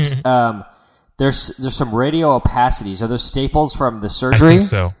and Lance. There's some radio opacities. Are those staples from the surgery? I think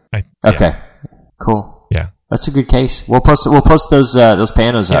so. Okay, cool. Yeah, that's a good case. We'll post those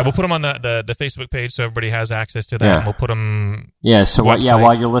panos up. Yeah, we'll put them on the Facebook page so everybody has access to that. Yeah. And we'll put them. Yeah. So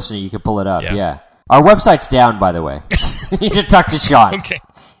while you're listening, you can pull it up. Yeah. Our website's down, by the way. You need to talk to Sean. Okay.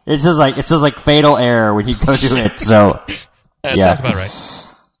 It says like fatal error when you go to it. So that sounds about right.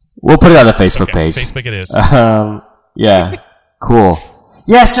 We'll put it on the Facebook page. Facebook it is. Yeah. Cool.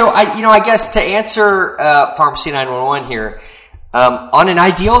 Yeah. So I guess to answer Pharmacy 911 here. On an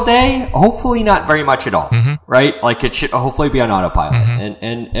ideal day, hopefully not very much at all, right? Like it should hopefully be on autopilot.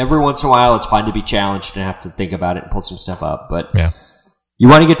 And every once in a while it's fine to be challenged and have to think about it and pull some stuff up. But you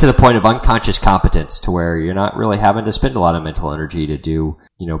want to get to the point of unconscious competence to where you're not really having to spend a lot of mental energy to do,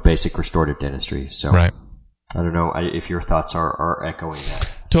 basic restorative dentistry. So I don't know if your thoughts are echoing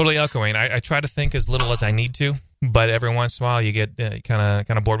that. Totally echoing. I try to think as little as I need to, but every once in a while you get kind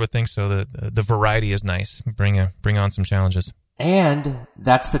of bored with things. So the variety is nice. Bring on some challenges. And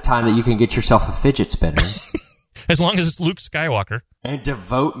that's the time that you can get yourself a fidget spinner. As long as it's Luke Skywalker. And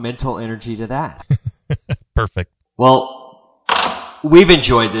devote mental energy to that. Perfect. Well, we've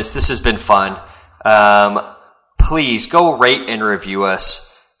enjoyed this. This has been fun. Please go rate and review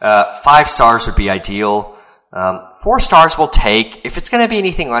us. 5 stars would be ideal. 4 stars we'll take. If it's going to be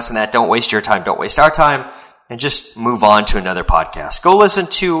anything less than that, don't waste your time. Don't waste our time. And just move on to another podcast. Go listen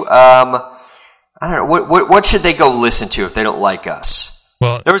to... I don't know. What should they go listen to if they don't like us?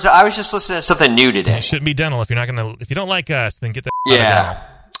 Well, I was just listening to something new today. It shouldn't be dental. If you don't like us, then get the out of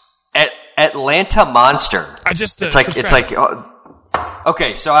dental. Atlanta Monster. It's like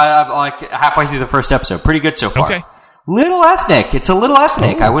okay. So I'm like halfway through the first episode. Pretty good so far. Okay. Little ethnic. It's a little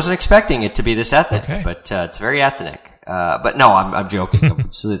ethnic. Ooh. I wasn't expecting it to be this ethnic, but it's very ethnic. But no, I'm joking.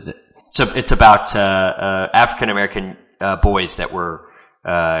 It's about African American boys that were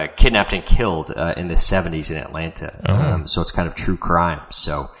kidnapped and killed in the 70s in Atlanta. So it's kind of true crime.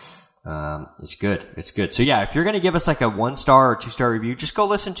 So it's good. It's good. So yeah, if you're going to give us like a 1-star or 2-star review, just go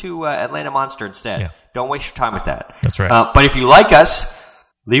listen to Atlanta Monster instead. Yeah. Don't waste your time with that. That's right. But if you like us,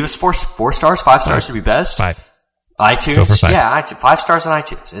 leave us 4 stars. 5 stars would be best. 5. iTunes. Go for 5. Yeah, 5 stars on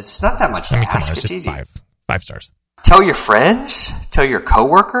iTunes. It's not that much to ask. It's easy. 5 stars. Tell your friends, tell your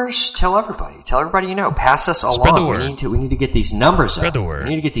coworkers, tell everybody you know. Pass us along. Spread the word. We need to get these numbers out. Spread the word. We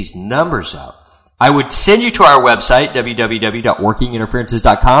need to get these numbers out. I would send you to our website,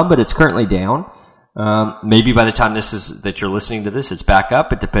 www.workinginterferences.com, but it's currently down. Maybe by the time that you're listening to this, it's back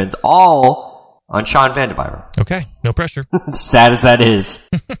up. It depends all on Sean Vandebyver. Okay, no pressure. Sad as that is.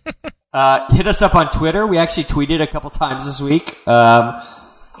 Hit us up on Twitter. We actually tweeted a couple times this week.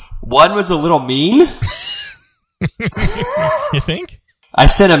 One was a little mean. You think? I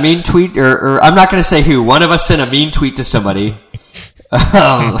sent a mean tweet, or I'm not going to say who. One of us sent a mean tweet to somebody.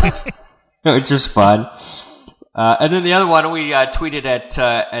 Which is fun. And then the other one, we tweeted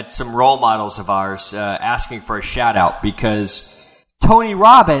at some role models of ours asking for a shout-out because Tony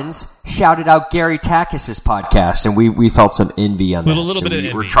Robbins shouted out Gary Takis' podcast, and we felt some envy on that. A little bit of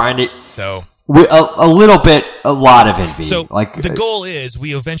envy. We're trying to... So... a lot of envy. So the goal is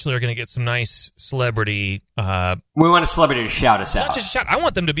we eventually are going to get some nice celebrity. We want a celebrity to shout us out. Not just shout. I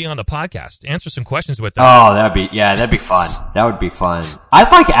want them to be on the podcast, answer some questions with them. Oh, that'd be fun. That would be fun.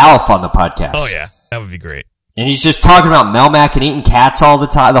 I'd like Alf on the podcast. Oh yeah, that would be great. And he's just talking about Melmac and eating cats all the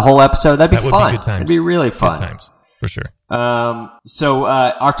time, the whole episode. That'd be fun. Be good times. It'd be really fun. Good times for sure. So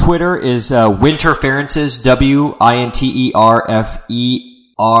our Twitter is Winterferences,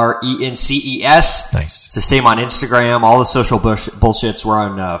 WINTERFERENCES. Nice. It's the same on Instagram. All the social bullshits. We're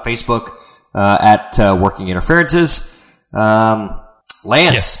on Facebook at Working Interferences.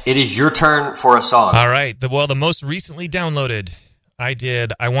 Lance, It is your turn for a song. All right. The most recently downloaded, I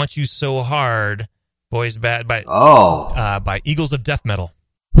did "I Want You So Hard," Boys Bad by Eagles of Death Metal.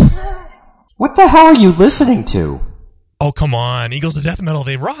 What the hell are you listening to? Oh, come on. Eagles of Death Metal,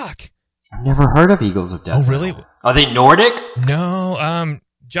 they rock. I've never heard of Eagles of Death Metal. Oh, really? Are they Nordic? No.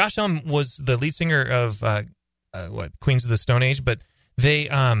 Josh was the lead singer of Queens of the Stone Age, but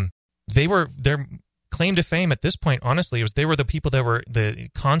their claim to fame at this point, honestly, was they were the people that were the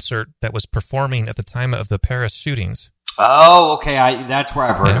concert that was performing at the time of the Paris shootings. Oh, okay. That's where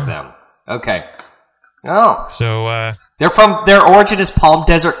I've heard of them. Okay. Oh. So their origin is Palm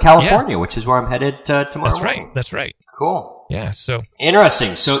Desert, California, which is where I'm headed tomorrow morning. That's right. Cool. Yeah, so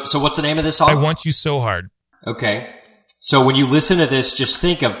interesting. So what's the name of this song? I Want You So Hard. Okay. So when you listen to this, just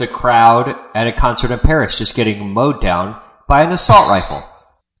think of the crowd at a concert in Paris just getting mowed down by an assault rifle.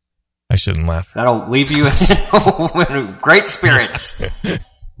 I shouldn't laugh. That'll leave you in great spirits.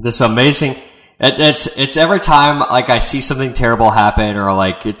 This amazing. It's every time like I see something terrible happen, or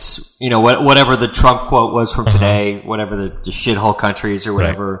like it's whatever the Trump quote was from today, whatever the shithole countries or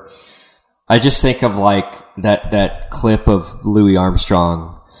whatever. Right. I just think of like that clip of Louis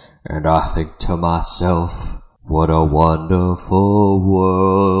Armstrong, and I think to myself, what a wonderful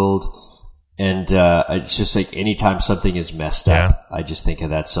world. And it's just like anytime something is messed up, I just think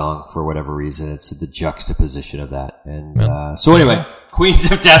of that song for whatever reason. It's the juxtaposition of that. And so anyway,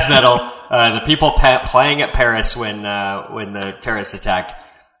 Queens of Death Metal, the people playing at Paris when the terrorist attack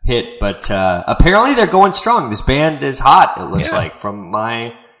hit. But apparently they're going strong. This band is hot, it looks like, from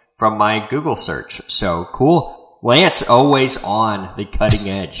my Google search. So cool. Lance, always on the cutting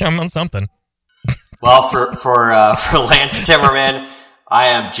edge. I'm on something. Well, for Lance Timmerman, I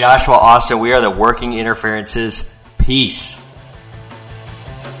am Joshua Austin. We are the Working Interferences. Peace.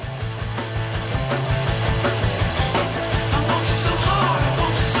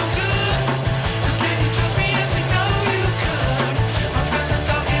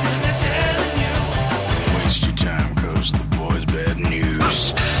 Waste your time 'cause the boys bad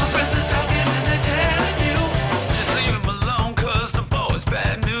news.